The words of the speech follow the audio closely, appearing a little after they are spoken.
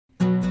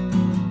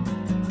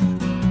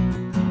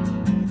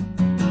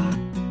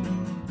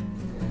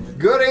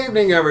Good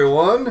evening,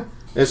 everyone.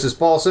 This is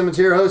Paul Simmons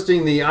here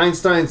hosting the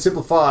Einstein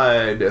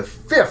Simplified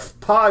 5th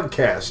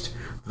podcast.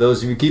 For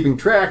those of you keeping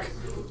track,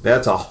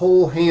 that's a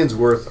whole hand's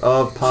worth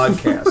of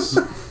podcasts.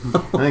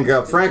 I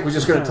think Frank was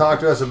just going to talk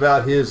to us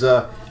about his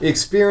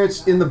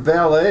experience in the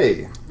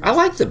ballet. I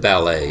like the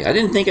ballet. I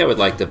didn't think I would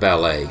like the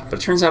ballet, but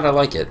it turns out I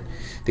like it.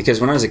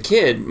 Because when I was a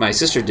kid, my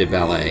sister did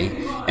ballet,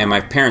 and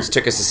my parents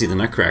took us to see the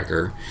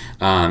Nutcracker,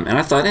 and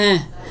I thought,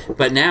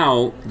 But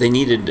now, they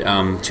needed,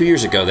 2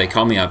 years ago, they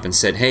called me up and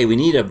said, hey, we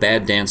need a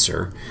bad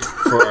dancer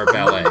for our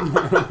ballet.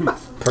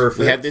 Perfect.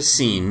 We have this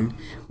scene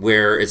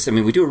where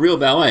we do a real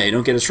ballet,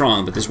 don't get us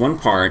wrong, but there's one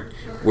part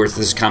where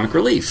there's comic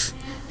relief.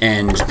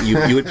 And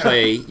you would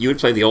play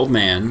the old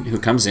man who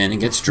comes in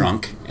and gets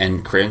drunk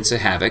and creates a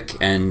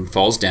havoc and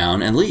falls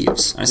down and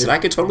leaves. I said, I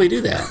could totally do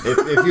that.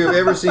 If you've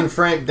ever seen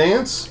Frank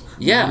dance...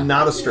 Yeah.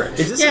 Not a stretch.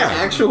 Is this an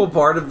actual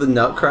part of the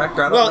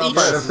Nutcracker? I don't know if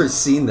I've ever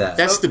seen that.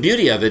 That's the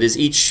beauty of it, is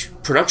each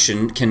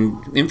production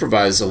can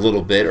improvise a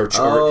little bit, or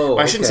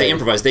I shouldn't say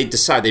improvise, they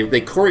decide, they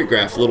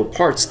choreograph little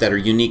parts that are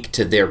unique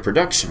to their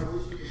production.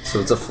 So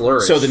it's a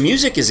flourish. So the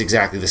music is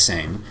exactly the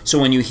same. So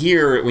when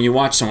you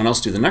watch someone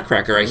else do the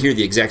Nutcracker, I hear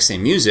the exact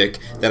same music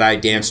that I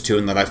dance to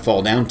and that I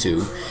fall down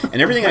to,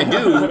 and everything I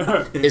do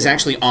is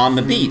actually on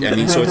the beat. I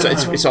mean, so it's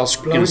all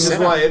Which is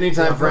why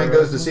anytime Frank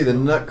goes to see the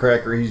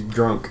Nutcracker, he's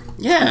drunk.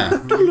 Yeah.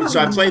 So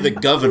I play the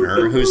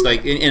governor, who's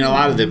like, in a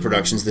lot of the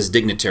productions, this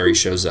dignitary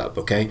shows up,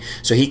 okay?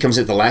 So he comes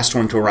at the last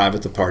one to arrive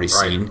at the party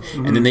scene,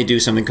 and then they do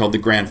something called the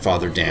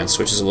grandfather dance,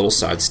 which is a little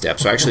side step.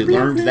 So I actually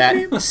learned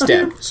that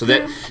step, so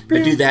that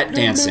I do that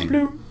dancing.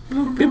 But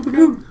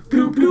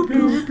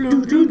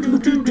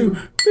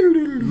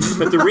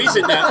the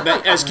reason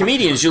that, as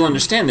comedians, you'll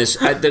understand this,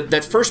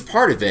 that first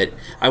part of it,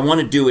 I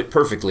want to do it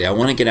perfectly. I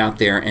want to get out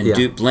there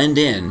and blend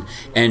in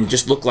and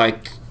just look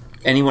like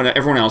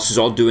everyone else who's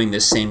all doing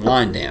this same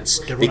line dance,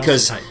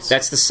 because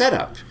that's the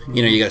setup.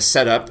 You got to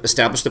set up,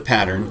 establish the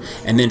pattern,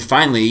 and then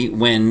finally,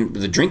 when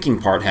the drinking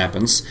part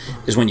happens,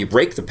 is when you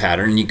break the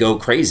pattern and you go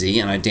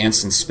crazy. And I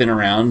dance and spin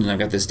around, and I've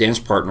got this dance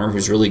partner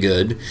who's really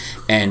good,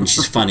 and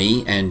she's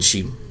funny, and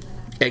she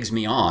eggs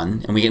me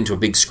on, and we get into a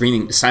big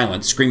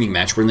silent screaming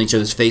match. We're in each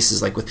other's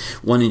faces, like with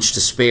 1 inch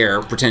to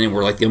spare, pretending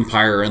we're like the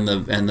umpire and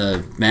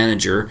the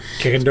manager,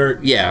 kicking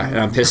dirt. Yeah, and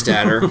I'm pissed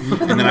at her,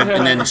 and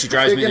then she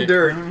drives me to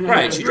dirt.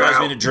 Right, she drives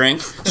me to drink.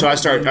 So I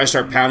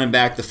start pounding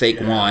back the fake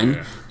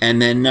wine.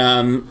 And then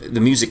the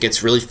music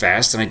gets really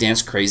fast, and I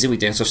dance crazy. We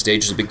dance off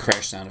stage, there's a big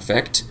crash sound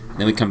effect. And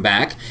then we come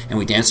back, and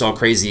we dance all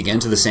crazy again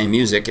to the same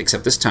music,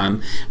 except this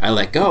time I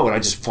let go, and I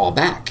just fall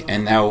back.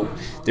 And now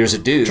there's a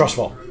dude. Trust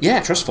fall.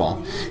 Yeah, trust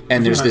fall.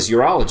 And there's this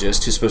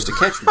urologist who's supposed to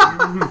catch me.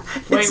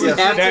 Wait,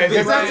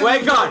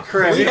 God.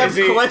 We have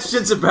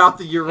questions about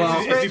the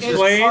urologist. Is he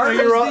playing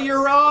the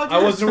urologist?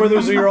 I wasn't aware there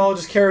was a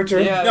urologist character.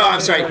 Yeah, no,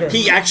 I'm sorry.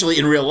 He actually,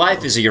 in real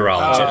life, is a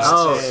urologist.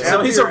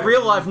 So he's a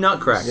real-life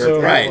Nutcracker.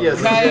 Right.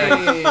 Yes.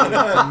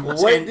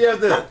 Wait,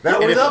 that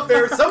was up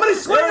there. Somebody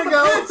swear to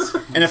go.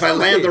 And if I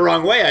land the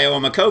wrong way, I owe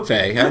him a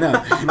copay. I know.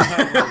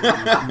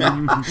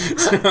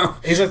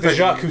 He's like the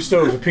Jacques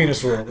Cousteau of the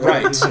penis world.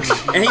 Right.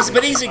 And he's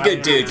a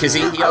good dude, because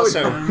he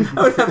also...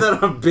 I would have that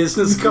on a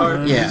business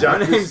card. Yeah. My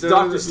name's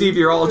Dr. Steve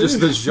Urologist,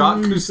 the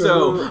Jacques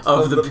Cousteau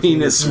of the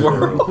penis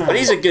world. But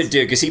he's a good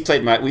dude, because we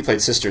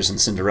played Sisters in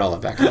Cinderella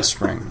back in the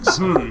spring.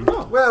 So.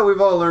 Well,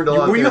 we've all learned a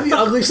lot. Were you the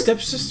ugly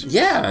stepsister?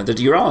 Yeah, the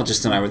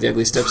urologist and I were the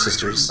ugly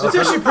stepsisters. It's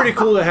actually pretty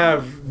cool to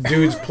have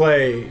dudes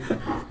play.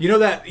 You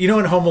know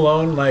in Home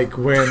Alone, like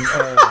when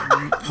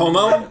Home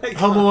Alone?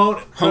 Home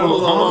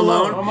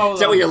Alone? Is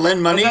that where you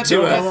lend money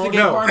to?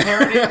 No.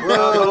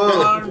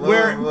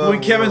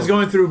 When Kevin's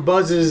going through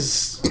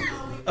Buzz's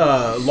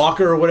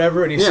locker or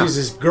whatever, and he sees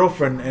his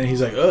girlfriend, and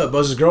he's like, "Ugh,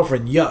 Buzz's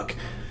girlfriend, yuck."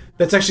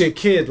 That's actually a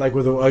kid, like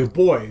with a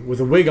boy with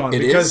a wig on,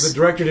 because the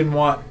director didn't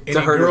want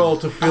any girl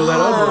to feel that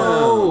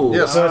ugly.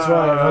 Yeah. So that's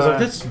why I was like,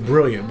 that's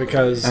brilliant,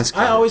 because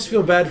I always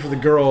feel bad for the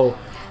girl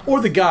or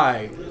the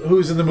guy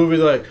who's in the movie,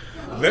 like,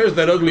 there's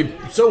that ugly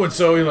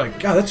so-and-so, and you're like,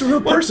 God, that's a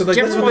real person. Like,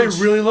 that's what they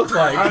really look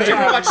like. Did you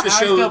ever watch the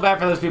show? I feel bad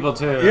for those people,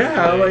 too.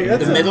 Yeah, like,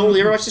 that's The Middle?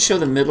 You ever watch the show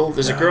The Middle?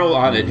 There's a girl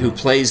on it who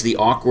plays the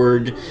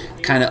awkward,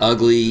 kind of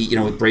ugly,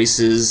 with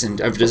braces and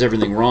does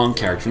everything wrong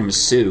character. Her name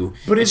is Sue.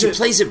 But she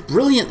plays it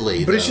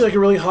brilliantly. But is she like a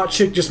really hot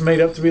chick just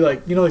made up to be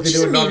like, like they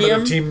she's do in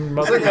medium. Team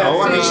I don't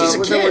know. I mean, she's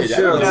a kid.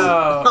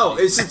 No. Oh,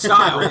 it's a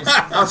child.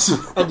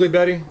 Ugly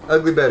Betty?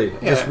 Ugly Betty.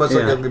 Just much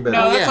like Ugly Betty.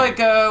 No, that's like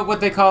what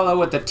they call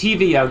the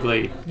TV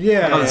ugly.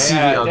 Yeah.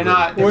 TV ugly. They're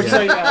not... Or it's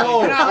like,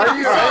 are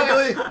you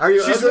ugly? Are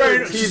you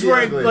ugly? She's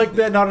wearing like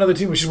that, not another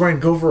team, but she's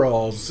wearing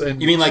overalls.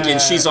 And you mean like in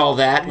She's All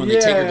That, when they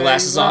take her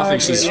glasses off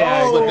and she's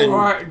flipping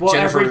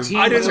Jennifer...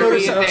 I didn't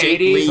notice that. Jake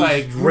Lee.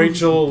 Like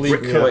Rachel Lee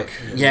Cook.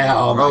 Yeah,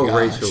 oh my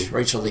gosh. Rachel.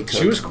 Rachel Lee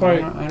Cook. She was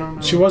quite...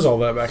 She was all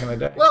that back in the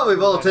day. Well,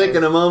 we've all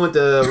taken a moment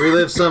to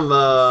relive some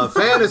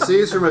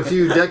fantasies from a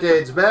few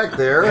decades back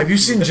there. Have you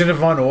seen Jenna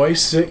Von Oy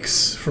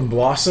 6 from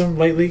Blossom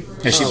lately?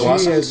 Has she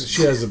blossomed?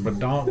 She has a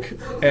badonk.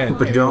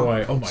 And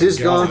anyway, oh my She's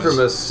God. gone from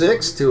a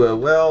 6 to a,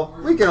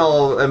 we can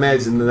all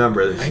imagine the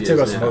number that I she can tell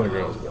you about is some now. other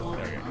girls.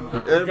 But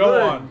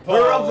Go on.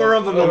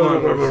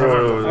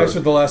 I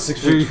spent the last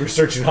 6 weeks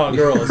researching hot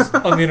girls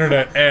on the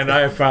internet, and I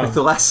have found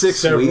The last 6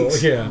 several.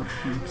 weeks? Yeah,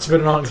 it's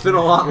been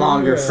a lot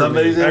longer.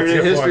 Somebody's Back to internet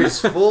your history point. is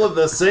full of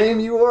the same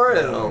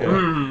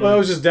URL. Well, I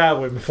was just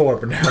dabbling before,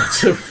 but now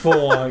it's a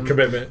full-on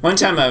commitment. One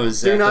time I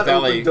was Do at the not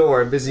Valley. open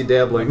door. I'm busy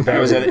dabbling. I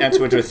was at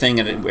went to a thing,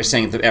 and we're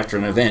saying after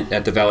an event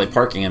at the Valley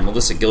Parking, and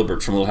Melissa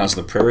Gilbert from Little House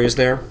on the Prairie is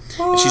there,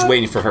 and she's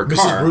waiting for her Mrs.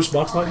 car. Bruce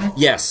Boxleitner?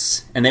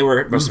 Yes, and they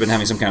must have been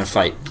having some kind of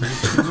fight.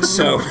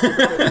 So,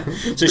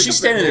 so she's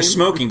standing there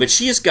smoking, but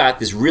she has got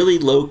this really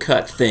low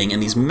cut thing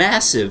and these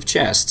massive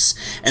chests.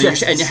 And,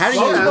 and how do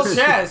you? Multiple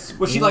chests.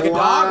 Was she like a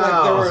dog?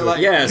 Like there were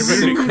like Yes.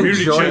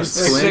 Community Joints.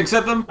 chest. 6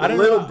 of them? I didn't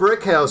Little know-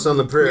 brick house on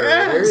the prairie.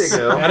 Yes.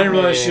 There you go. I didn't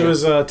realize she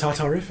was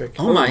Tatarific.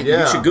 Oh my!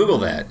 yeah. You should Google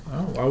that.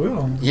 Oh, I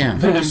will. Yeah.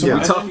 Yeah.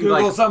 We're talking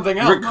Google like something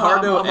else.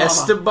 Ricardo Mama.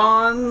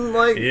 Esteban.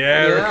 Like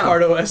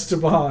Ricardo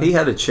Esteban. He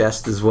had a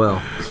chest as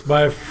well.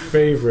 My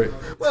favorite.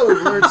 Well,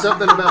 we've learned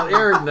something about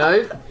Aaron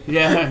tonight.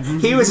 Yeah.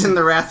 He was in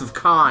the Wrath of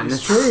Khan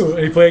True,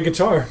 and he played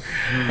guitar.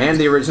 and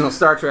the original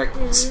Star Trek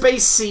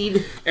Space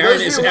Seed.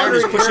 Aaron is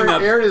pushing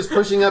up. Aaron is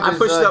pushing up I his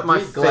pushed up my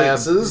geek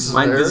glasses.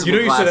 my There. invisible- You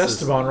know you said Glasses.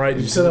 Esteban, right?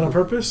 Did you say that on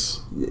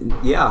purpose?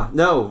 Yeah,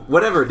 no,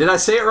 whatever. Did I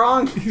say it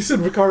wrong? You said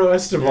Ricardo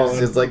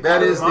Esteban. It's like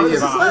that is the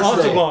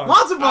Montalban.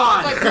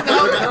 Montalban!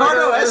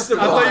 Ricardo I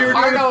Esteban! thought you were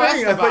doing a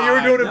thing. I thought you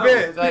were doing a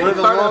bit. one of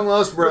the long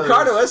lost brothers.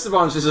 Ricardo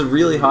Esteban's just a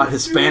really hot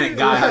Hispanic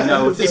guy I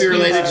know. Maybe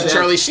related to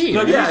Charlie Sheen.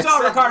 Look, Yeah, you saw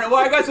exactly. Ricardo. Well,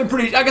 I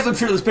got some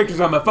shirtless pictures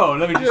on my phone.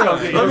 Let me just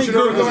show you. Let me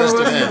Google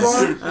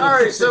Esteban. All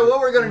right, so what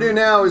we're going to do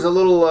now is a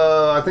little.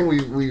 I think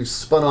we've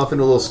spun off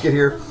into a little skit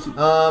here.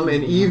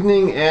 An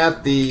evening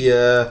at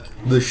the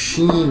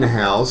Sheen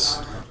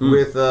house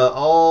with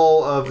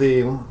all of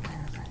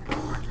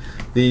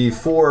the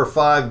 4 or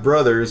 5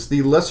 brothers,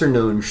 the lesser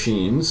known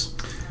Sheens.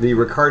 The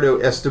Ricardo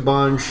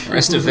Esteban Sheen.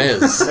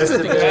 Estevez.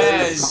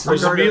 Yes.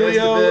 There's Ricardo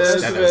Emilio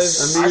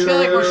Estevez. I feel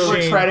like we're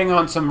Sheen. treading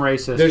on some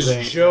racist There's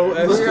things. Joe We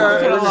are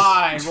Walking a Estevez.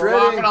 line. We're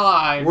walking a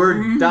line.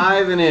 We're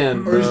diving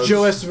in. Or is folks.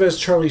 Joe Estevez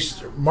Charlie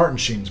Martin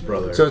Sheen's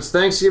brother? So it's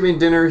Thanksgiving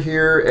dinner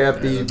here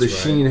at the that's right.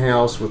 Sheen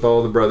house with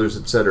all the brothers,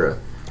 etc.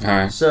 All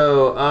right.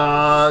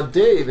 So,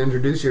 Dave,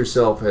 introduce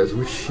yourself as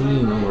which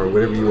Sheen or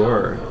whatever you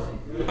are.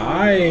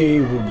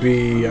 I'm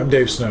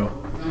Dave Snow.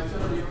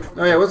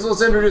 Oh yeah, let's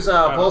introduce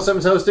Paul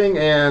Simmons hosting,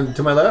 and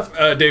to my left,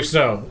 Dave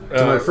Snow.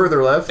 to my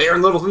further left,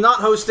 Aaron Little not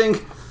hosting.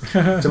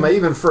 to my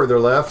even further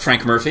left,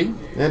 Frank Murphy.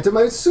 and to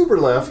my super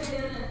left.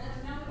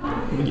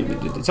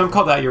 Some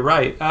call that. You're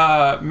right.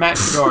 Matt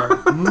Shador.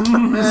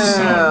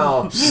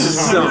 Well,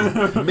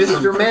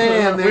 Mr.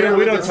 Man there.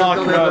 We don't talk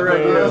about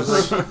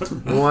those.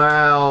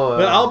 Wow.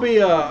 But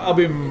I'll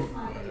be.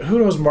 Who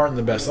knows Martin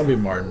the best? I'll be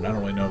Martin. I don't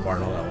really know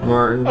Martin all that well.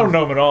 Martin. I don't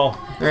know him at all.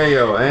 There you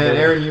go. And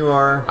Aaron, you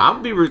are. I'll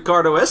be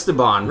Ricardo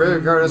Esteban.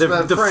 Ricardo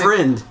Esteban. The Frank.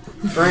 friend.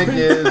 Frank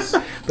is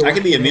I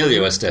could be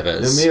Emilio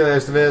Estevez. Emilio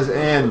Estevez,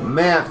 and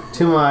Matt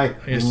to my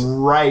Yes.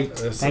 right.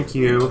 Thank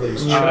you.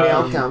 You're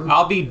welcome.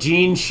 I'll be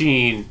Gene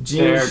Sheen.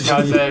 Gene Their Sheen.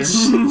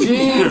 cousin.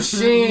 Gene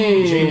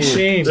Sheen. Gene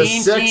Sheen. The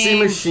Gene sexy Sheen.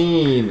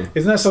 machine.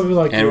 Isn't that something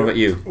like And what about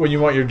you? when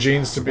you want your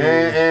jeans to be?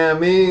 And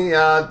me,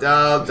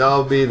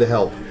 I'll be the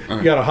help.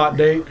 You got a hot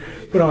date?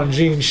 Put on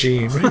Gene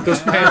Sheen. Make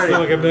those pants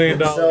look like $1 million.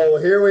 So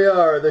here we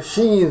are, the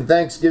Sheen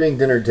Thanksgiving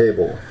dinner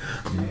table.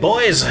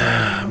 Boys,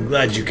 I'm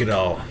glad you could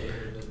all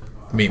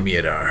meet me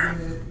at our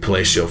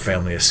palatial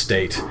family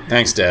estate.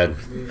 Thanks, Dad.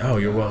 Oh,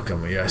 you're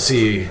welcome. Yeah, I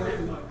see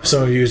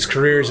some of you's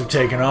careers have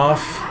taken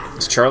off.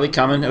 Is Charlie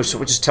coming? Oh, so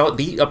we'll just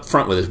be up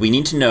front with us. We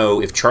need to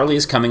know if Charlie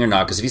is coming or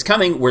not, because if he's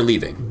coming, we're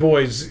leaving.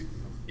 Boys,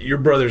 your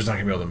brother's not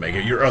going to be able to make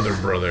it. Your other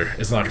brother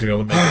is not going to be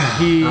able to make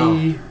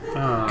it. He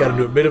got to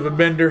do a bit of a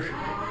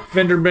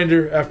fender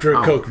bender after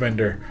a Coke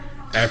bender,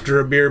 after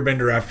a beer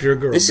bender, after a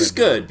girl This is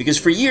bender. good, because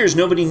for years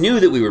nobody knew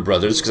that we were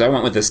brothers, because I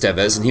went with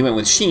Estevez and he went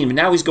with Sheen, but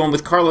now he's going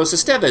with Carlos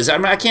Estevez.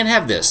 I can't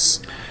have this.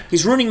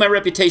 He's ruining my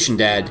reputation,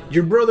 Dad.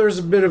 Your brother's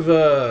a bit of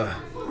a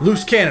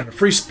loose cannon, a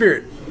free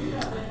spirit.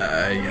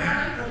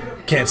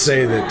 I can't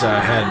say that I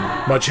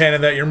had much hand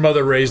in that. Your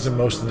mother raised him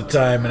most of the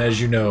time, and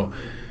as you know,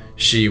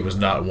 she was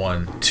not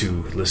one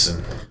to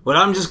listen. Well,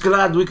 I'm just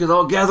glad we could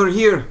all gather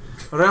here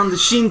around the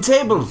Sheen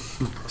table.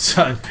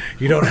 Son,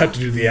 you don't have to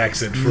do the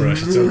accent for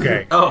us. It's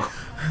okay. Oh,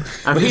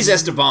 I But mean, he's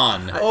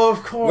Esteban. Oh,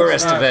 of course. We're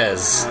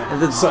Estevez.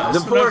 the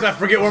Sometimes poor. I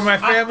forget where my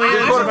family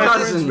is, poor where my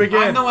cousin. friends begin.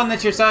 I'm the one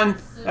that your son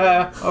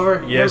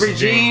over. Yes, remember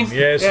Gene.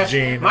 Yes,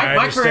 Gene, I My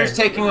career's understand.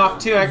 taking off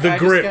too. I The just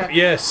grip, got-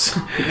 yes.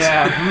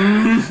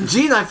 Yeah.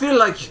 Gene, I feel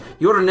like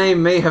your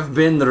name may have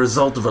been the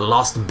result of a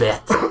lost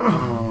bet.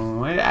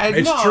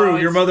 It's true.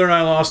 Your mother and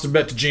I lost a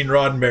bet to Gene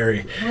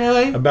Roddenberry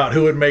Really? about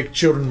who would make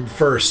children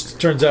first.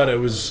 Turns out it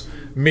was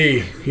me.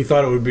 He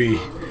thought it would be.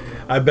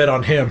 I bet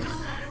on him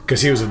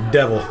because he was a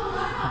devil.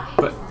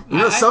 But You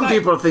know, some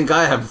people think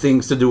I have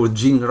things to do with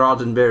Gene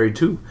Roddenberry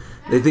too.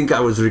 They think I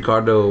was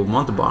Ricardo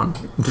Montalban,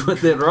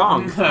 but they're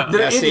wrong.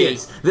 They're see.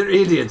 idiots. They're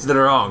idiots.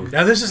 They're wrong.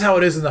 Now this is how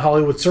it is in the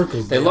Hollywood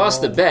circles. They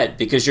lost the bet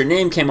because your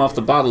name came off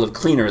the bottle of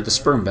cleaner at the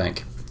sperm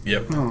bank.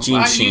 Yep.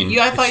 Gene Sheen.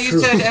 I thought you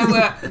said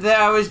that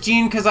I was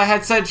Gene because I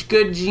had such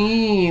good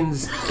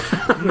genes.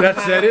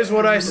 That is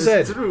what I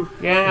said.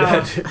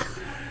 Yeah.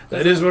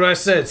 That is what I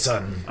said,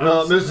 son.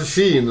 Mr.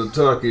 Sheen, the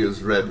turkey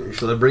is ready.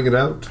 Shall I bring it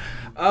out?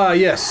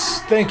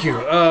 Yes. Thank you.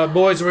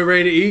 Boys, are we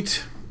ready to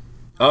eat?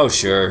 Oh,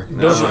 sure.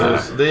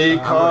 The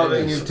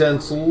carving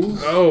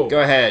utensils. Oh.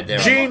 Go ahead,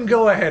 Daryl. Gene,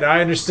 go ahead.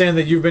 I understand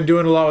that you've been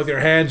doing a lot with your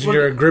hands and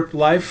you're a grip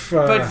life.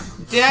 But,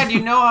 Dad,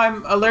 you know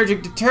I'm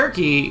allergic to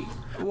turkey.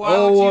 Why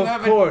don't you Oh,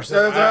 have of course.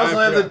 I also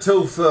have the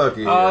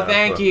tofurkey. Oh,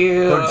 thank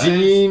you. For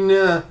Gene,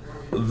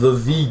 the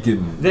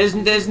vegan.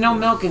 There's no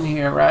milk in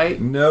here, right?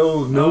 No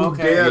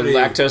Okay. You're dairy.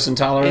 lactose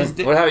intolerant?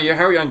 How are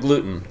you on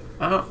gluten?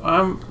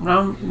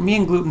 Me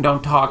and gluten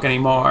don't talk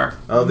anymore.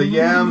 The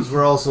yams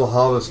were also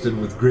harvested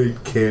with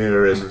great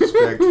care and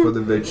respect for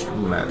the vegetable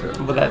matter.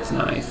 Well, that's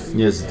nice.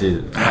 Yes, it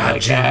is. I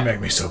like Gene, you that.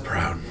 make me so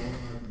proud.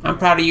 I'm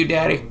proud of you,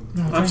 Daddy.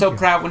 I'm so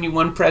proud when you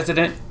won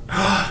president.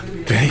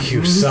 Thank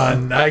you,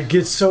 son. I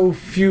get so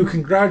few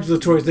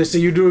congratulatories. They say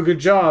you do a good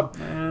job,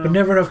 but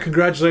never enough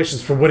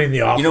congratulations for winning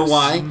the office. You know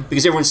why?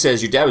 Because everyone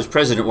says, your dad was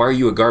president, why are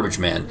you a garbage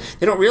man?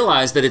 They don't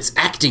realize that it's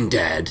acting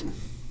dad.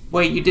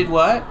 Wait, you did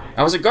what?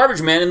 I was a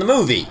garbage man in the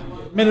movie.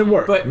 Men at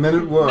work. But Men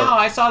at work. no,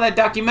 I saw that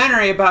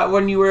documentary about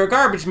when you were a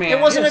garbage man.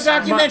 It wasn't a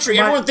documentary.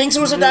 Everyone thinks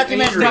it was a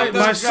documentary.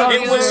 my son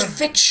It was was-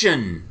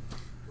 fiction.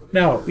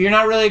 No, You're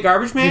not really a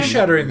garbage man? you're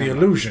shattering the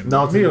illusion.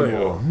 Not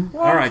Emilio.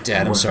 anymore. All right,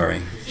 Dad, I'm sorry.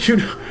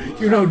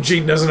 You know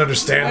Gene doesn't I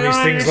understand don't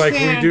these things like we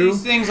understand do.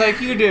 these things like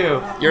you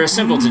do. You're a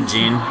simpleton,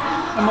 Gene.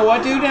 I'm a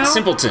what dude now?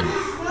 Simpleton.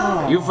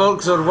 You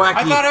folks are wacky.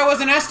 I thought I was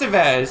an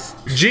Estevez.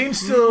 Gene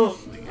still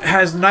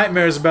has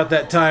nightmares about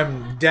that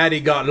time Daddy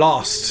got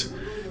lost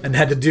and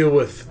had to deal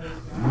with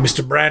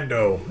Mr.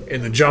 Brando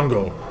in the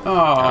jungle.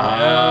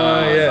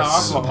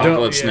 Yes.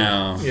 Apocalypse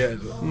Now. Yeah.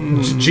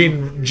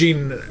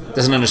 Gene,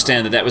 Doesn't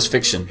understand that was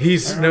fiction.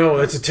 it's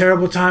a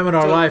terrible time in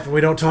our life and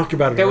we don't talk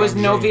about it. There was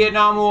around no Gene.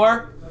 Vietnam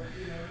War?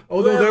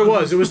 Although there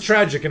was. It was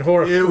tragic and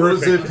horrific. It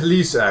was a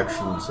police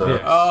action, so. Yeah.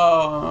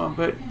 Oh,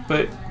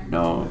 but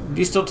no. Do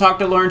you still talk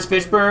to Lawrence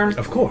Fishburne?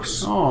 Of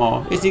course.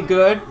 Oh, is he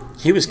good?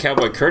 He was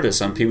Cowboy Curtis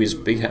on Pee-wee's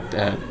Big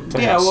Playhouse.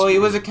 Yeah, well, he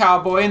was a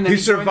cowboy and then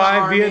He joined the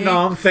survived army.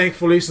 Vietnam,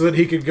 thankfully, so that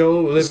he could go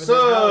live in the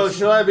So, house.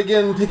 shall I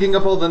begin picking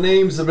up all the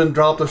names that have been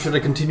dropped, or should I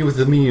continue with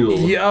the meal?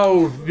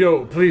 Yo,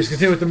 please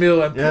continue with the meal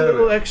and put Yeah. a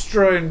little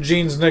extra in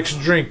Gene's next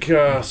drink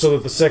so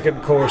that the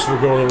second course will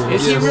go a little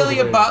Is he bit really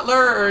a smoothly.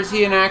 butler or is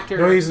he an actor?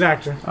 No, he's an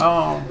actor.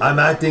 Oh, I'm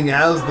acting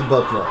as the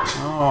butler.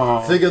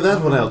 Figure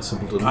that one out,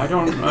 simpleton. I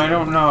don't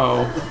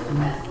know.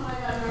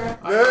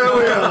 There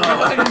we are.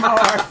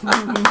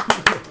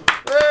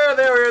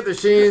 There we are at the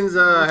Sheen's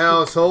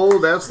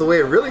household. That's the way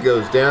it really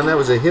goes down. That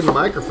was a hidden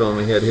microphone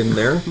we had hidden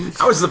there.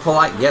 That was the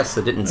polite yes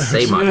that didn't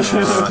say much.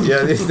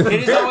 Yeah, It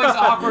is always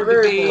awkward to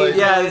Very be polite.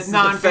 Yeah, a it's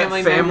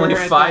non-family the family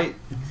member at fight.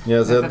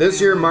 yeah. So this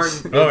year,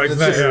 Martin. Oh, it's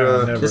not.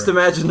 year, Never. Just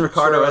imagine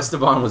Ricardo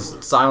Esteban was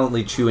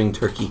silently chewing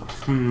turkey.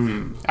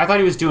 I thought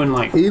he was doing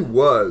like he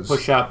was.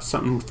 push-ups,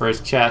 something for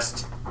his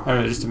chest. I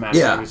don't know, just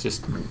imagine Yeah. he was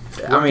just I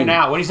working mean,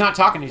 out. When he's not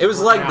talking, he's it was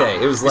working leg day.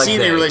 out. It was Is leg he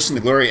day. in relation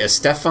to Gloria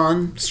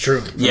Estefan? It's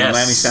true. Yes.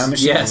 Miami Sound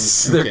Machine?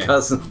 Yes, Okay. they're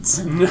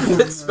cousins.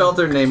 They spelled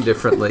their name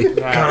differently.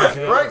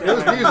 Right,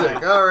 there's music.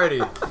 Alrighty.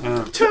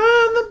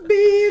 Turn the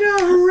beat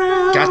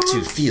around. Got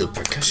to feel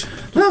percussion.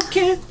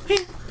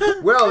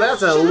 Well,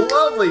 that's a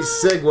lovely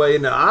segue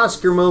into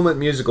Oscar moment,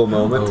 musical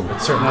moment.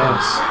 It certainly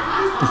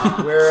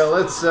is. Where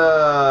let's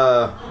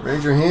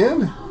raise your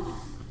hand.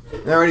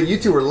 Alrighty, you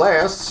two were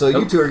last, so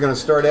you two are going to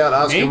start out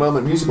Oscar Me?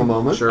 moment, musical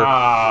moment. Sure.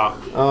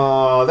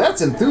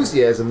 That's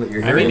enthusiasm that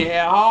you're I hearing. mean,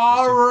 yeah,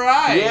 all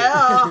right.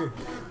 Yeah,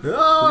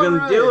 we're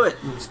gonna do it.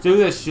 Let's do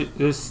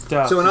this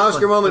stuff. So an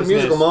Oscar moment,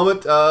 Business. musical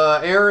moment.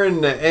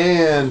 Aaron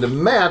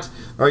and Matt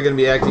are going to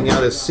be acting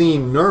out a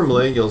scene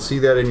normally. You'll see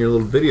that in your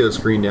little video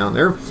screen down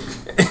there.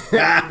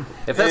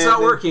 If that's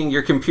not working,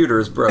 your computer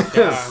is broken.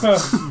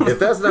 If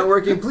that's not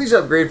working, please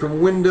upgrade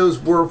from Windows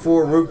Word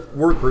for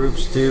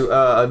Workgroups to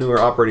a newer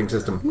operating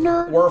system.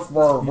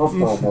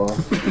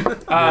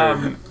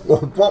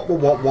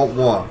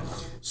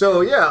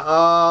 So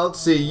yeah, let's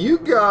see. You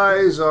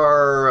guys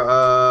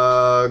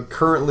are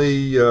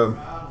currently.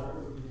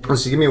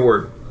 Let's see. Give me a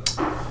word.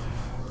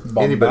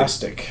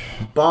 Bombastic.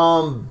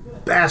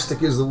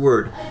 Bombastic is the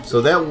word.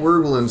 So that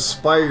word will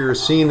inspire your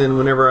scene. And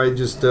whenever I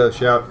just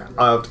shout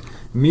out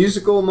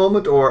musical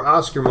moment or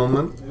Oscar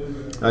moment,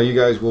 you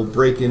guys will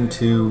break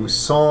into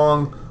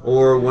song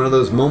or one of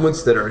those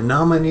moments that are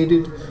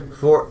nominated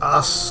for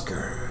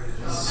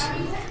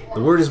Oscars.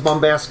 The word is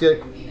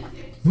bombastic.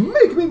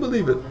 Make me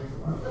believe it.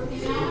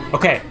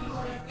 Okay,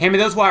 hand me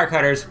those wire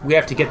cutters. We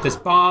have to get this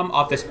bomb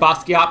off this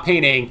Basquiat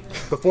painting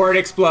before it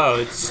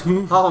explodes.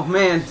 Oh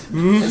man,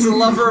 as a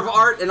lover of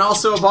art and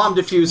also a bomb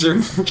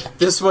diffuser,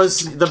 this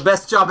was the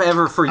best job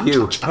ever for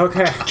you.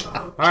 Okay,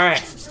 all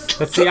right.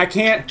 Let's see. I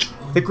can't.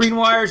 The green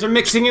wires are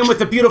mixing in with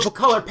the beautiful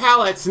color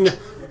palettes and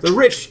the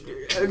rich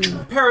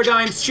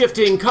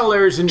paradigm-shifting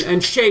colors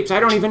and shapes. I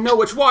don't even know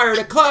which wire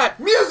to cut.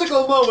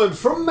 Musical moment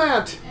from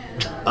Matt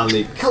on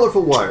the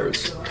colorful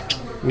wires.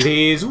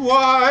 These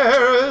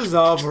wires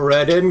of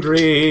red and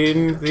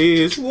green,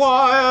 these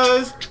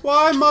wires,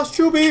 why must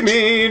you be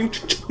mean?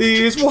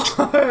 These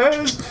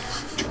wires,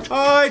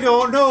 I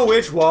don't know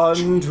which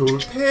one to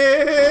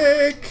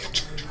pick.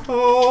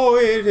 Oh,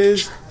 it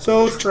is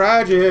so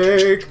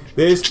tragic,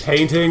 this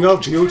painting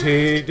of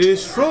beauty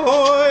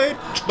destroyed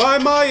by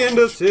my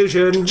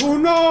indecision. Who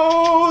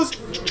knows?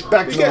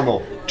 Back to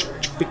normal.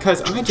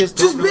 Because I just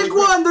Just pick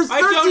one. There's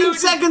 13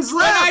 seconds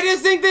left. I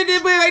just think that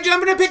I'm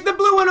gonna pick the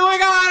blue one. Oh my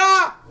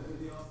god!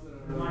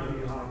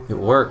 It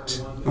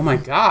worked. Oh my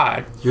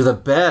god! You're the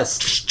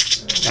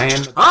best. I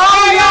am.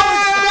 Oh,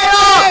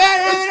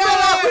 yeah! It's sped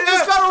up!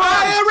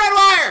 Red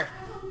wire.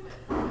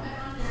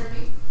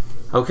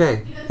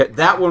 Okay,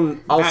 that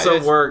one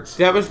also worked.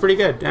 That was pretty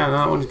good. Yeah,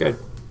 that one's good.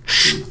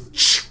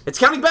 It's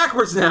counting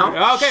backwards now.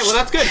 Okay, well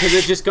that's good because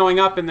it's just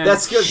going up and then.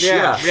 That's good.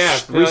 Yeah.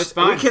 No, it's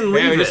fine. We can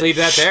leave we just it. leave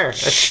that there.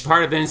 That's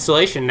part of the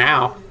installation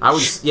now. I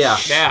was. Yeah.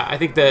 Yeah, I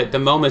think the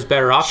MoMA's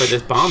better off with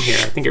this bomb here.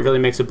 I think it really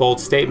makes a bold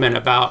statement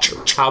about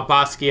how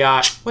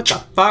Basquiat. What the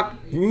fuck?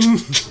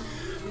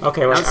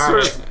 Okay, well, all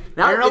right.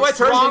 Now I don't know it's what's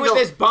turned wrong with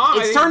this bomb.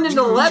 It's turned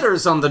into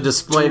letters on the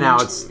display now.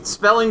 It's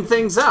spelling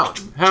things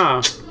out.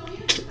 Huh?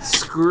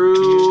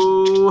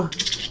 Screw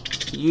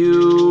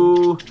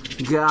you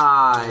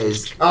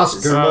guys.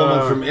 Oscar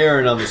moment from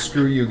Aaron on the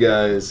Screw You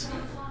Guys.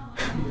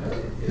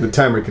 The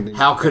timer continues.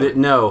 How could it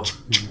know?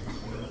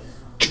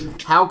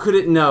 How could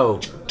it know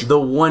the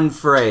one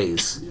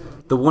phrase?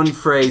 The one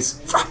phrase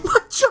from my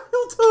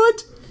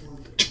childhood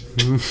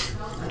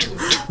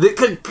that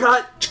could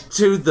cut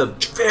to the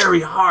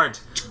very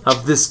heart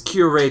of this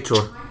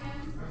curator.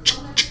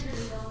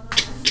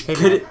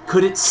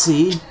 Could it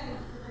see?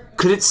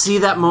 Could it see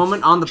that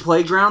moment on the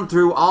playground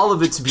through all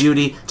of its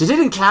beauty? Did it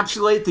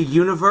encapsulate the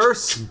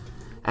universe?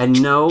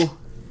 And know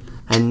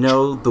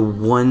the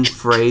one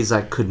phrase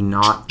I could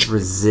not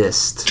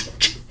resist.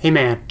 Hey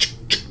man,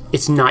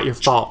 it's not your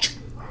fault.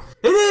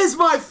 It is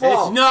my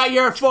fault! It's not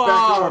your fault.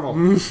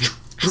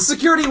 The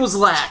security was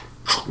lacking.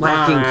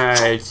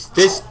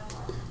 This,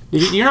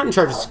 you're not in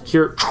charge of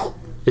security.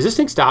 Is this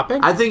thing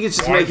stopping? I think it's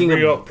just making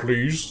a... up,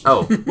 please.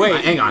 Oh,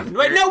 wait, hang on.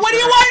 Wait, no, what do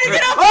you want to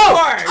get up for?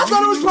 I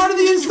thought it was part of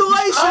the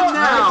installation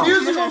now.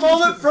 Musical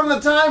moment from the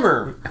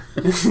timer.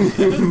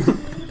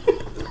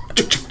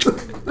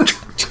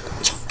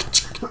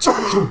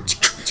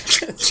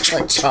 It's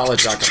like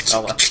college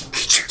acapella.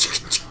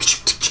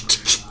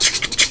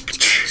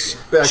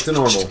 Back to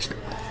normal.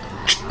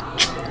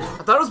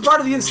 I thought it was part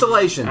of the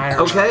installation, I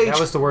don't know. okay? That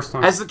was the worst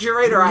one. As the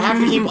curator, I have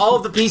to keep all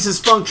of the pieces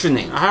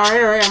functioning. All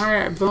right.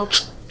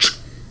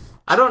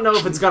 I don't know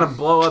if it's gonna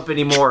blow up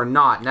anymore or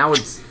not. Now I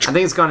think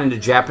it's gone into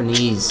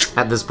Japanese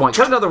at this point.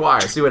 Cut another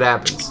wire, see what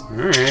happens. All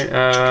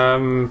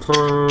right.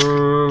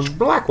 For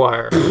black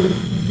wire.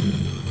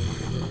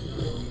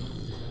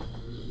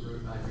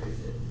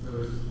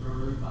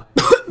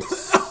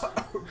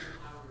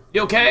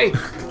 You okay? Yeah,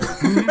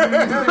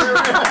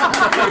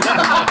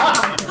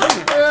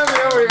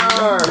 there we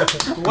are.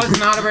 Was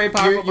not a very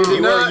powerful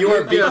bomb. You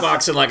were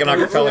beatboxing like an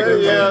acapella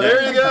group. Yeah,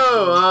 there you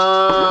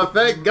go.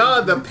 Thank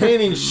God the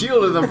painting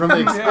shielded them from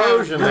the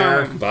explosion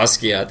there.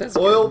 Basquiat. That's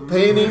Oil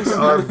paintings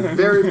are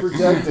very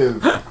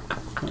protective.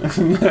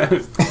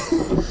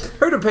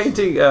 Heard a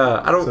painting.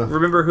 I don't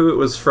remember who it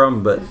was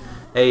from, but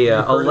a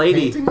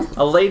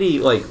lady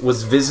like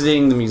was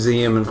visiting the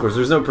museum, and of course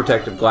there's no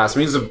protective glass. I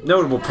mean, it was a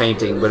notable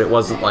painting, but it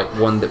wasn't like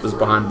one that was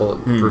behind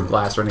bulletproof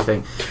glass or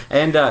anything.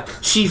 And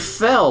she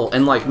fell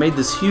and like made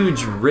this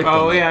huge rip.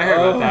 Oh yeah, I heard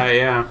about that.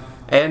 Yeah.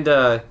 And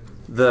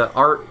the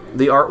art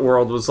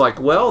world was like,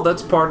 well,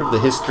 that's part of the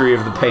history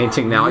of the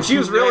painting now. And she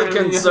was really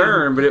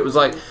concerned, but it was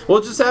like,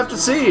 we'll just have to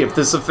see if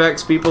this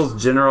affects people's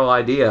general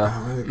idea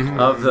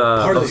of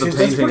the painting.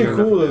 That's pretty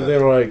cool that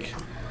they're like,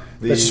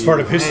 that's just part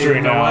of history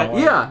now.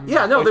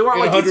 Yeah, no, they weren't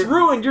like, it's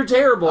ruined, you're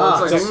terrible.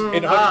 It's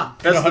like,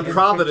 That's the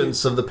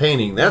providence of the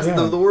painting. That's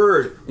the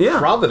word. Yeah.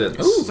 Providence.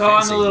 Ooh, so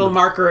on the little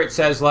marker it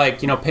says like,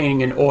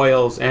 painting in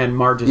oils and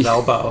Marge's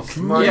elbow.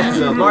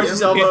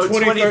 Marge's elbow,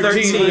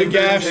 2013 the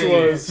gash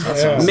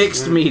was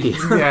mixed media.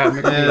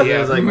 I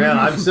was like, man,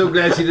 I'm so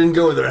glad she didn't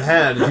go with her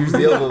hand and use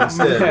the elbow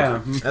instead.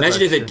 Yeah.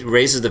 Imagine if it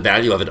raises the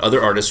value of it.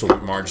 Other artists will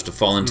want Marge to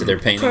fall into their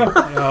painting.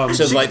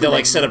 So like they'll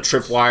like set up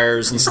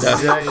tripwires and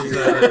stuff.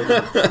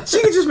 She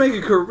could just make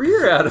a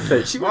career out of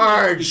it.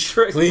 Marge,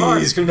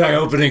 please come to my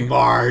opening,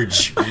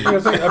 Marge. I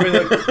mean,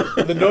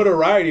 like, the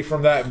notoriety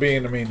from that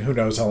being, who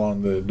knows how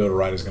long the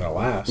notoriety is going to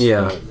last.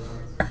 Yeah. but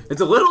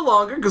It's a little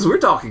longer because we're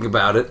talking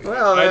about it.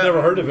 Well, I'd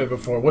never heard of it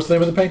before. What's the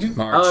name of the painting?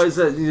 Marge. Oh, is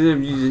that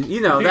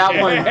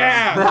that one?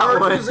 Yeah. That one.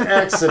 Marge's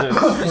accident.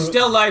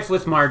 Still life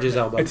with Marge's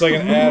elbow. It's like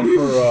an ad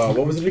for,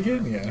 what was it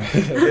again?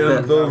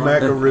 Yeah. Bill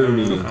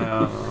Macaroni.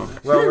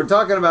 Well, we're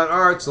talking about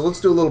art, so let's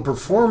do a little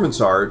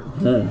performance art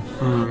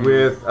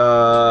with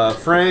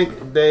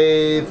Frank,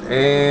 Dave,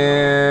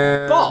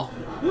 and Paul.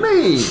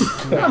 Me.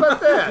 How about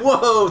that?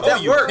 Whoa,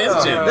 that worked.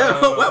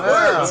 That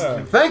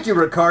worked. Thank you,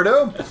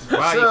 Ricardo.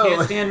 Wow, you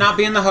can't stand not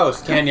being the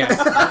host, can you?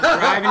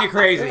 Driving you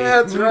crazy.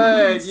 That's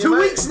right. 2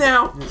 weeks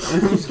now.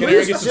 Can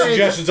I get some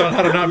suggestions on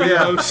how to not be the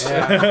host?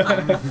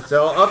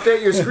 So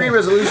update your screen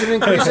resolution,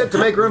 increase it to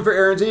make room for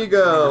Aaron's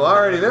ego.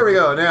 Alrighty, there we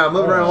go. Now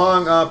moving right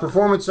along,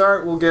 performance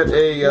art. We'll get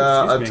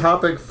a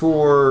topic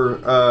for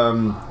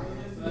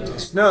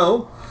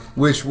snow,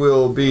 which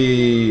will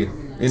be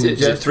Is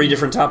it 3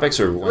 different topics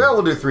or one? Well,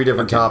 we'll do 3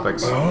 different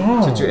topics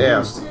since you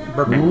asked.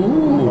 Burping.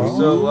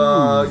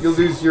 So you'll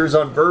do yours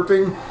on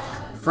burping.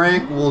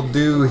 Frank will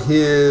do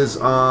his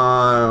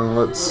on,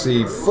 let's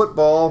see,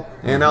 football,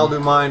 and I'll do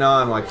mine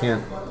on, well, I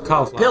can't.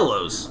 Cauliflower.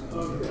 Pillows.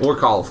 Or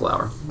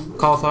cauliflower.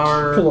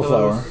 Cauliflower.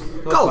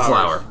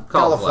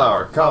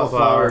 Cauliflower.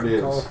 Cauliflower it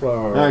is.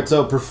 Cauliflower. All right,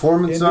 so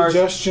performance art,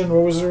 Indigestion.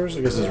 What was yours?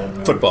 I guess it's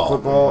one. Football.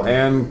 football,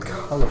 and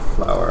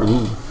cauliflower.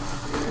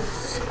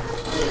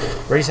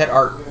 Brady said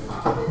art.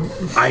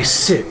 I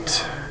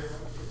sit.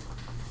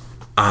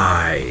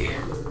 I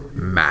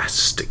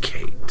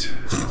masticate.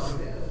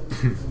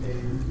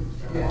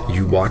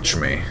 You watch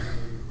me.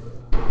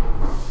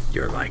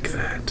 You're like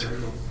that.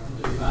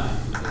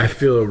 I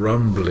feel a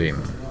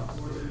rumbling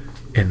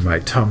in my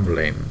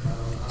tumbling.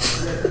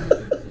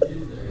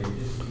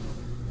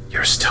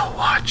 You're still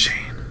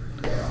watching.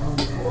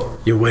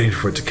 You're waiting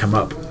for it to come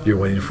up. You're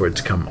waiting for it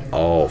to come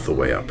all the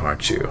way up,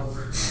 aren't you?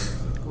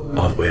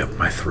 All the way up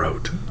my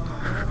throat.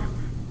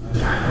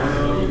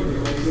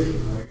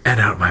 And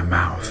out my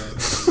mouth.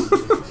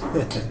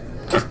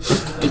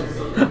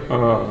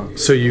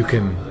 So you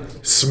can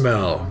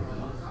smell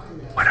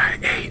what I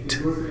ate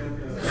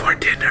for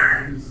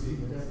dinner.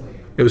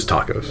 It was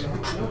tacos.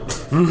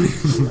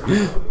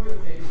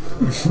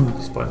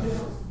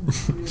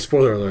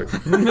 Spoiler alert.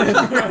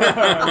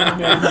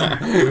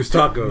 It was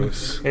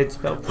tacos. It's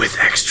spelled. With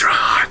extra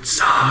hot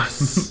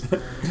sauce.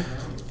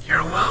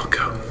 You're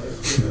welcome.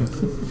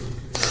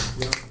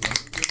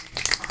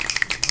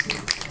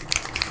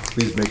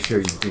 Please make sure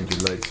you dim your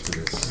lights for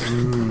this.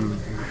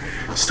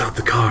 Stop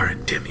the car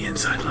and dim the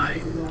inside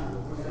light.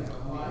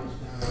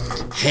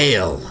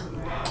 Hail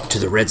to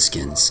the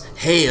Redskins.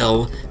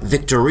 Hail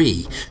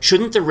victory.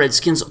 Shouldn't the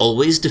Redskins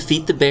always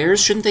defeat the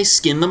Bears? Shouldn't they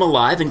skin them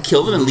alive and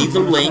kill them and leave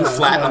them laying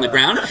flat on the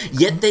ground?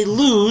 Yet they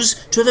lose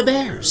to the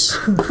Bears.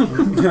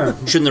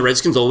 Shouldn't the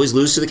Redskins always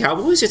lose to the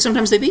Cowboys? Yet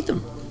sometimes they beat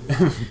them.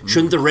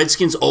 Shouldn't the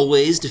Redskins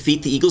always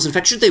defeat the Eagles? In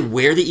fact, should they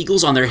wear the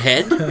Eagles on their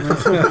head?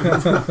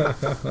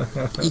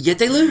 Yet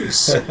they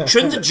lose.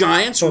 Shouldn't the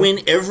Giants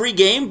win every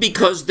game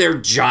because they're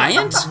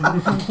giant?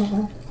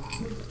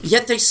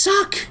 Yet they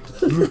suck.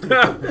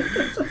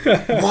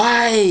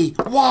 Why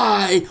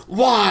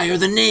are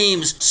the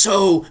names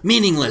so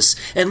meaningless?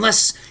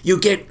 Unless you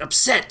get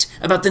upset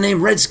about the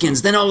name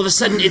Redskins, then all of a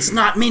sudden it's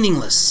not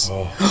meaningless.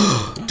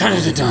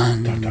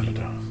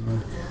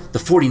 Dun-dun-dun-dun. The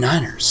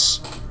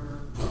 49ers.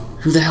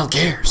 Who the hell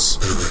cares?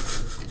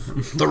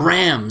 The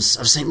Rams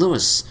of St.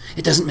 Louis.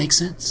 It doesn't make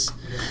sense.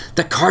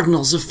 The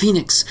Cardinals of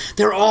Phoenix.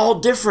 They're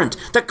all different.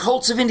 The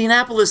Colts of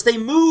Indianapolis. They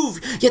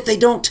move, yet they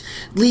don't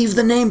leave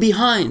the name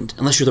behind.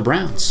 Unless you're the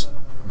Browns.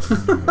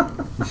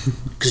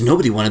 Because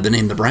nobody wanted the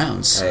name the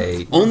Browns.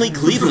 Hey. Only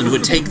Cleveland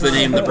would take the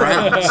name the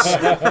Browns.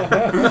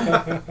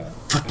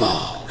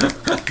 Football.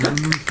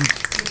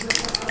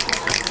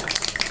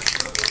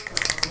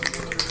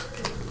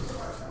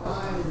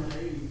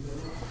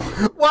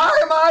 Why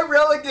am I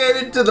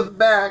relegated to the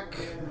back?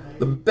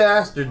 The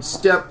bastard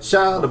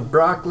stepchild of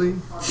broccoli.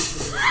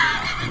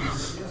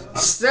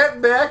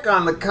 Set back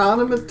on the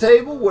condiment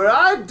table where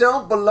I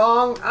don't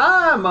belong.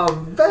 I'm a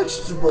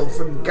vegetable,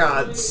 for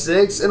God's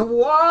sakes. And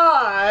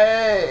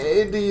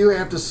why do you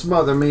have to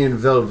smother me in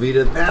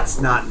Velveeta? That's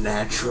not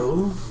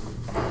natural.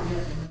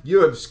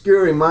 You're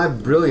obscuring my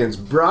brilliance.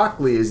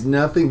 Broccoli is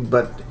nothing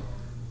but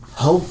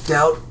hulked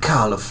out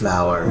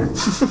cauliflower.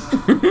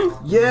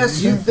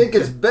 Yes, you think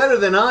it's better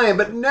than I am,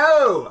 but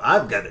no!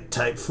 I've got a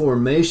tight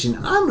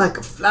formation. I'm like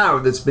a flower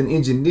that's been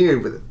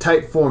engineered with a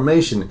tight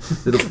formation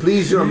that'll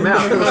please your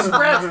mouth. It'll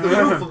scratch the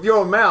roof of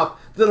your mouth.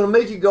 That'll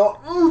make you go,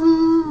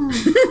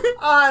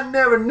 I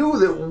never knew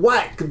that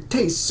white could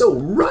taste so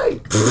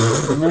right.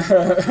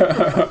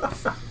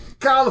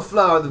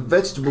 Cauliflower, the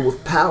vegetable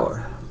with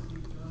power.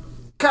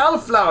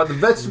 Cauliflower, the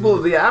vegetable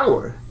of the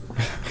hour.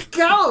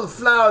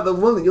 Cauliflower, the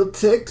one that you'll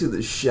take to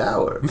the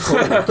shower.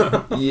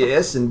 Oh,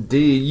 yes,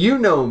 indeed. You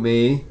know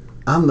me.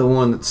 I'm the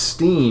one that's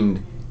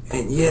steamed,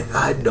 and yet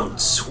I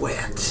don't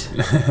sweat.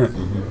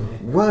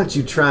 Why don't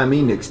you try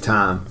me next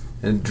time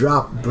and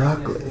drop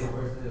broccoli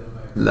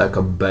like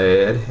a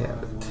bad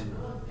habit?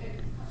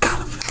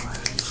 Cauliflower.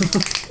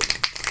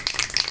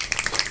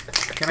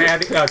 Can I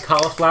add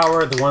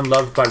cauliflower, the one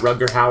loved by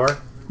Rutger Hauer?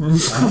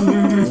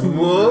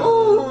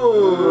 Whoa!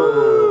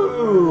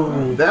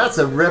 That's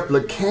a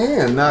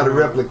replicant, not a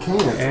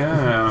replicant.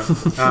 Yeah.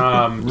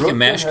 You can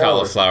mash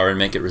cauliflower and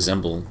make it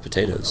resemble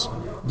potatoes.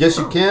 Yes,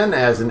 you can,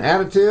 as an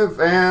additive,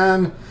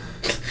 and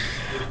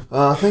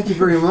Thank you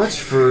very much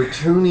for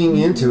tuning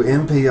into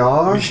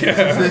NPR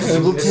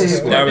Vegetable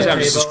Table. I was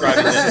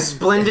describing that.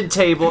 Splendid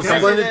table.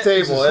 Splendid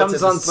Table.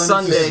 Comes on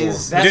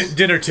Sundays.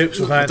 Dinner tips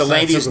with The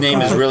lady's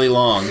name is really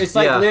long. It's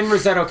like Lynn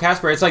Rossetto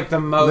Casper. It's like the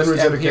most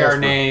NPR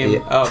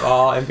name of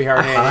all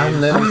NPR names.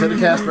 I'm Lynn Rossetto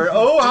Casper.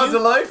 Oh, how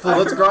delightful!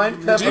 Let's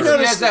grind pepper. She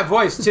has that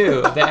voice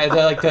too.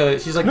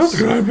 She's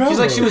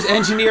like she was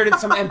engineered in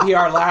some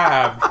NPR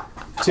lab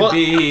to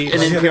be an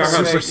NPR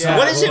host. Yeah.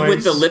 What is it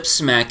with the lip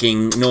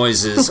smacking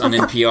noises on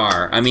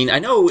NPR? I mean, I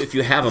know if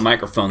you have a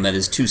microphone that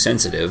is too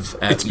sensitive,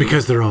 it's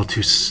because they're all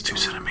 2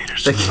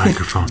 centimeters from the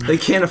microphone. They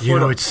can't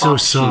afford. It's so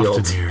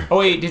soft in here. Oh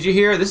wait, did you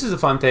hear? This is a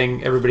fun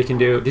thing everybody can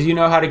do. Did you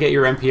know how to get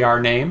your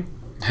NPR name?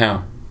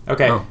 How?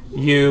 Okay,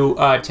 you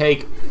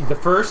take the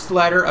first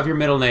letter of your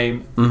middle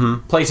name,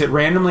 place it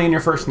randomly in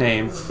your first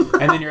name,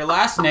 and then your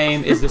last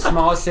name is the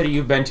smallest city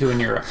you've been to in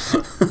Europe.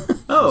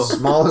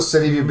 Smallest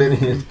city you've been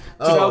in.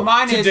 So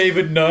mine is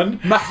David Nunn.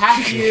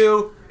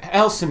 Matthew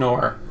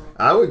Elsinore.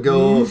 I would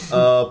go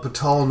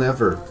Patal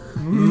Never.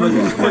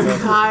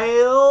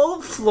 Kyle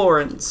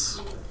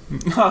Florence.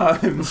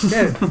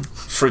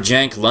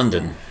 Frajank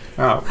London.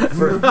 Oh,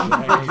 for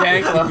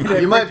Jank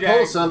London. You might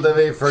pull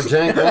something for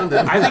Jank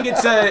London. I think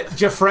it's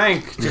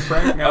Jafrank.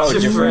 Jafrank. No,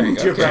 Jafrank.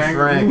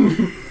 Jafrank.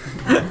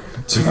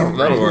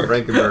 That'll work.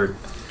 Frankenberg.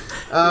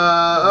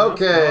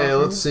 Okay,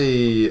 let's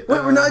see. Wait,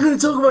 we're not going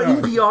to talk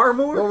about NPR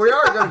more? Well, we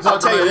are going to talk I'll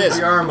tell you about this.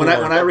 NPR more.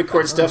 When I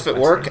record stuff at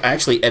work, I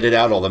actually edit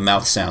out all the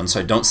mouth sounds so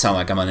I don't sound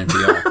like I'm on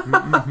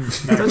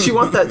NPR. Don't you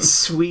want that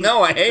sweet?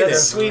 No, I hate it.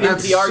 Sweet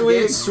That's NPR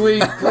gig?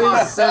 sweet.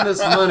 Please send us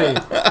money.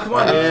 Come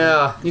on.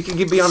 Yeah. You can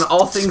be on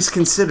All Things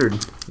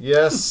Considered.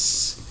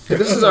 Yes.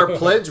 This is our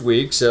pledge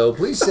week, so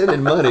please send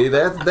in money.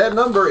 That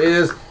number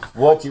is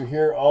what you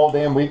hear all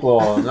damn week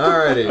long.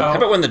 Alrighty. How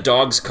about when the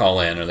dogs call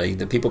in? Are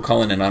the people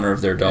call in honor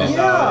of their dog?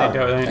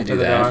 They do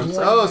that.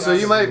 Oh, so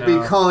you might be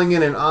calling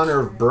in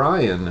honor of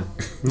Brian.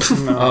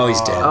 Oh,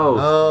 he's dead.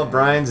 Oh,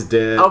 Brian's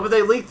dead. Oh, but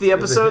they leaked the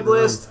episode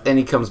list, and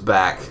he comes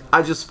back.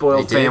 I just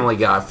spoiled They did? Family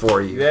Guy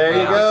for you. There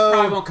you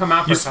Probably go. won't come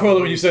out. For You a couple spoiled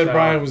it when you weeks, said so.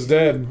 Brian was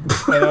dead, and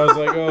I was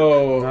like,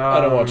 "Oh, I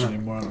don't watch it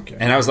anymore. I don't care."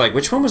 And I was like,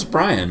 which one was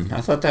Brian?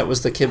 I thought that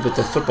was the kid with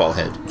the football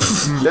head.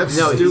 That's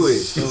No, Stewie.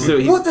 So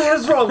he- What the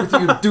hell's wrong with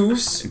you,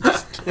 Deuce?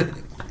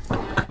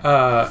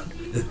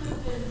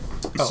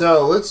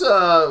 So let's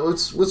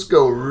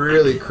go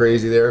really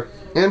crazy there.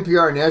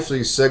 NPR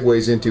naturally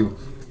segues into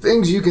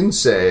things you can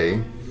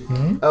say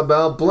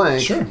about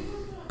blank,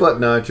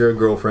 but not your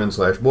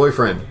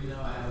girlfriend/boyfriend.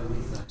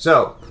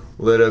 So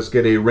let us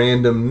get a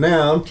random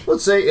noun.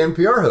 Let's say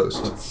NPR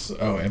host.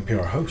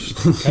 NPR host.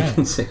 Okay.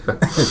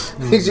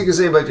 Things you can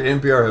say about your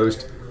NPR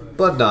host,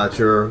 but not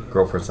your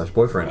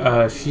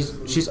girlfriend/boyfriend.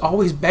 She's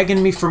always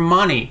begging me for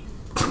money.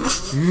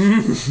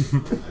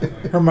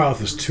 Her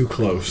mouth is too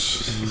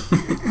close.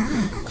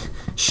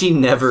 She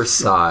never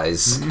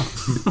sighs.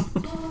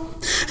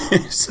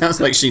 Sounds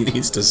like she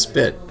needs to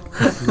spit.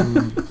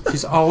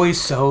 She's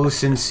always so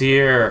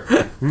sincere.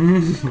 I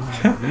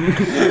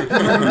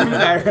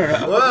don't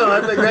know. Well,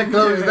 I think that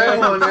closes that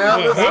one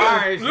out.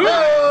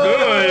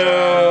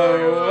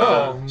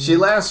 She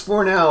lasts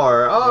for an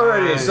hour.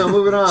 Alrighty, so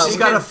moving on. She's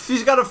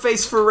got a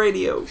face for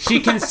radio. She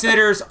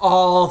considers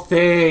all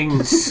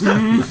things.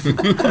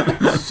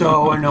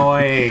 So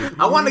annoying.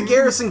 I want a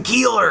Garrison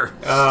Keeler.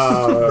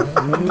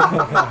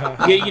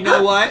 Yeah, you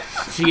know what?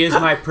 She is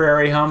my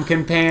prairie home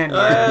companion.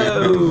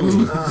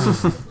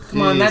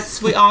 Come on, that's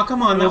sweet. Oh,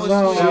 come on, that was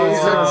sweet. She's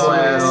a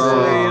classic.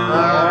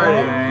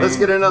 Alrighty, let's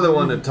get another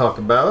one to talk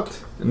about.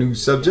 A new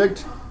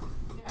subject.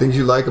 Things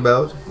you like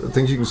about.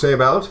 Things you can say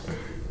about.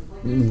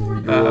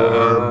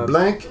 Your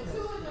blank.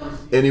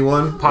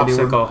 Anyone?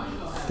 Popsicle.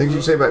 Anyone? Things you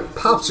can say about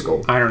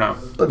popsicle, I don't know.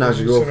 but not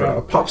your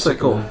girlfriend.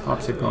 Popsicle.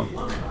 Popsicle.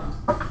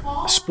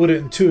 Split it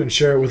in two and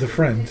share it with a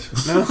friend.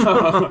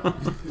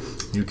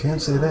 You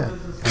can't say that.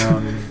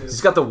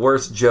 She's got the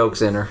worst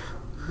jokes in her.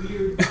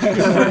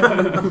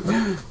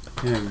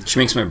 She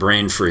makes my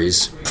brain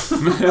freeze.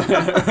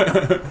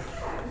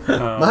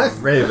 My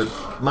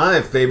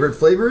favorite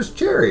flavor is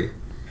cherry.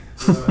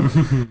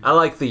 I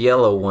like the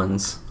yellow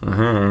ones.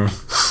 I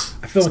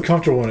feel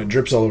uncomfortable when it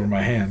drips all over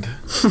my hand.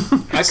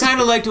 I kind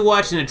of like to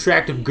watch an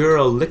attractive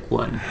girl lick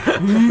one.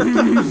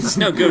 It's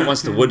no good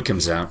once the wood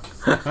comes out.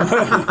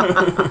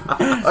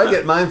 I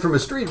get mine from a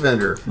street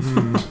vendor.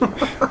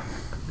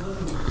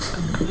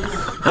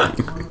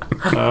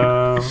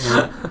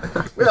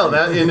 Well,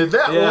 that ended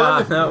that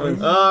one. That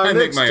was I make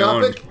Next my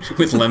topic. own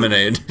with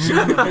lemonade.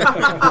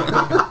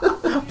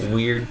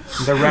 weird.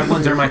 The red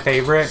ones are my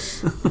favorite.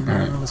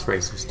 That's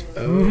racist.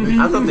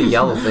 I thought the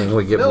yellow thing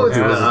would get No, more it's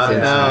people's not.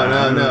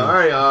 attention. No. All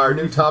right, our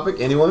new topic.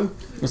 Anyone?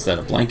 What's that?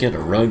 A blanket? A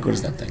rug? What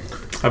is that thing?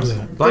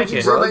 Things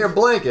you say about your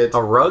blanket.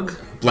 A rug?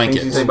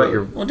 Blanket. Things you say about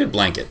your We'll do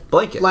blanket.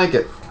 blanket.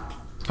 Blanket.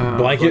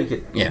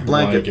 Blanket? Yeah.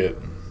 Blanket.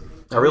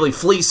 I really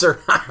fleece her.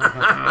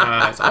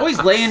 It's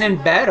always laying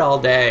in bed all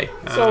day.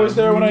 It's always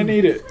there when I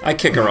need it. I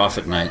kick her off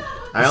at night.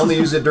 I only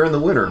use it during the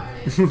winter.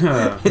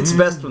 It's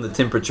best when the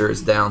temperature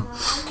is down.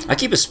 I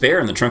keep a spare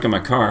in the trunk of my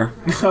car.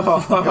 It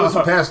was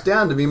passed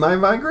down to me by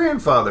my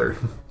grandfather.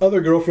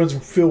 Other girlfriends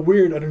feel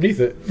weird underneath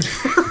it.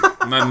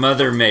 My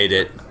mother made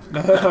it.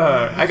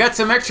 I got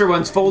some extra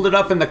ones folded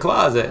up in the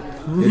closet.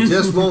 It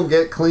just won't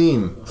get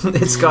clean.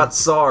 It's got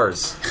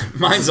SARS.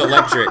 Mine's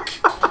electric.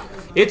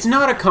 It's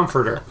not a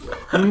comforter.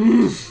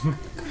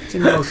 It's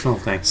an emotional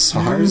thing.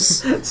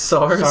 SARS?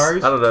 SARS? I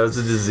don't know. It's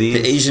a disease.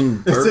 The Asian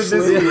bird It's a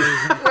flu? disease.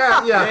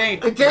 Yeah. In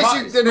case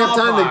you didn't have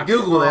time to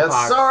Google that,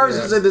 SARS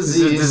is a It's a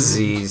disease.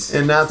 disease.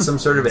 And not some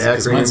sort of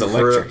acronym mine's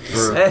electric.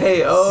 for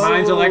Hey, oh.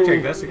 Mine's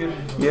electric. That's a good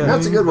one. Yeah.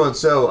 That's a good one.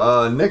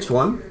 So, next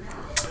one.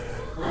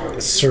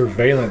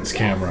 Surveillance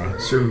camera.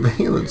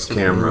 Surveillance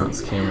camera.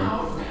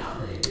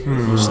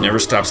 Just never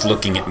stops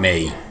looking at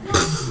me.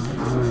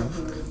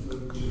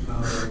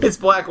 It's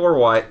black or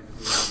white.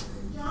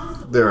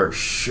 There are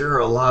sure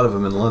a lot of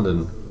them in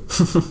London.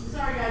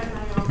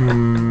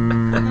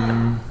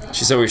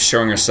 She's always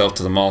showing herself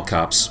to the mall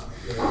cops.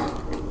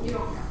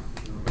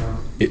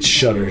 It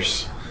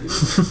shudders.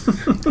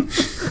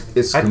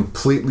 It's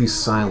completely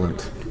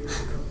silent.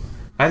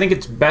 I think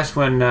it's best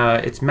when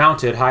it's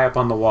mounted high up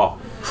on the wall.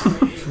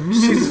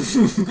 She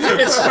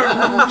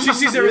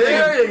sees everything.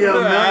 There you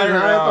go, man.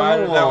 High up on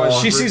the wall.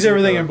 She sees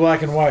everything in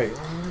black and white.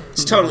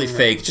 It's totally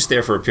fake, just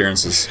there for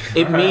appearances.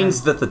 It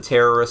means that the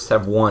terrorists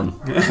have won.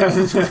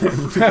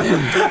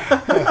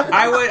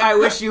 I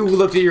wish you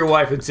looked at your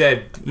wife and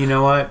said, you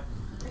know what?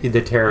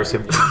 The terrorists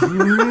have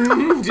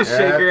just shake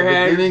At her the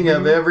head. beginning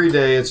of every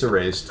day, it's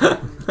erased.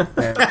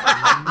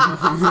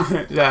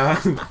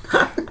 Yeah.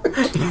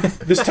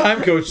 This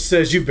time coach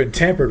says you've been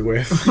tampered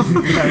with.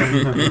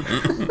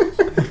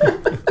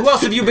 Who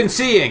else have you been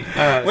seeing?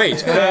 Wait,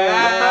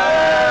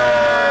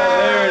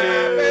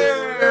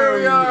 There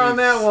we are on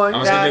that one. I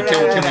was going to do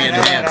Can We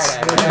Enhance?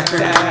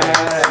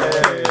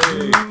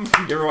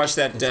 You ever watch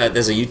that?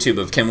 There's a YouTube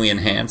of Can We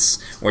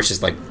Enhance, where it's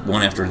just like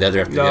one after the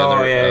other after the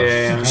other.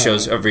 Yeah.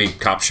 Shows every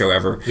cop show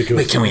ever.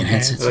 Wait, can we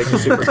enhance it? Like a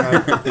super Oh,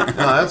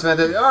 that's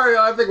fantastic. All right,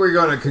 I think we're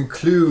going to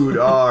conclude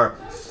our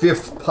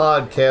 5th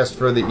podcast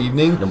for the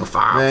evening. Number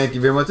 5. Thank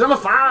you very much. Number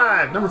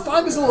 5. Number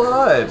 5 is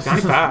alive. Big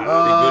booty,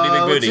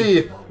 Let's big booty.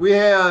 see. We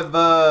have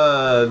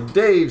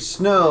Dave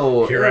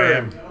Snow. Here I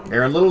am.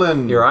 Aaron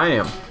Littleton. Here I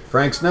am.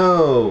 Frank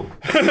Snow.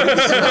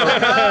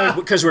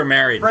 Because we're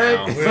married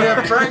Frank. now. We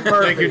have Frank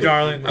Murphy. Thank you,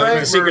 darling. Frank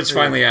The secret's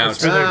Murphy. finally out.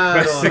 It's been the I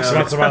best don't 6 know.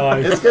 months of my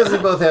life. It's because they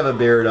both have a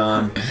beard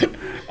on.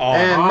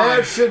 And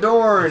Matt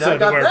Shadorn. I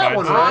got that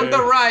one On right. the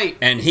right.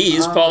 And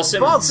he's Paul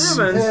Simmons. Paul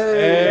Simmons.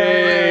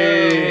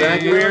 Hey,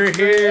 thank you. We're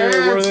here. And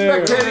We're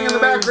there. spectating in the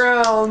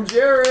background,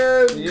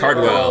 Jared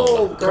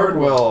Cardwell.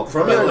 Cardwell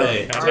from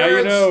LA. Now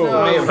you know.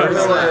 Man, From from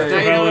LA. Now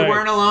you know we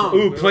weren't alone.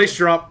 Ooh, place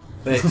drop.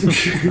 All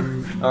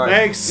right.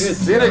 Thanks.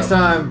 See you next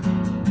time.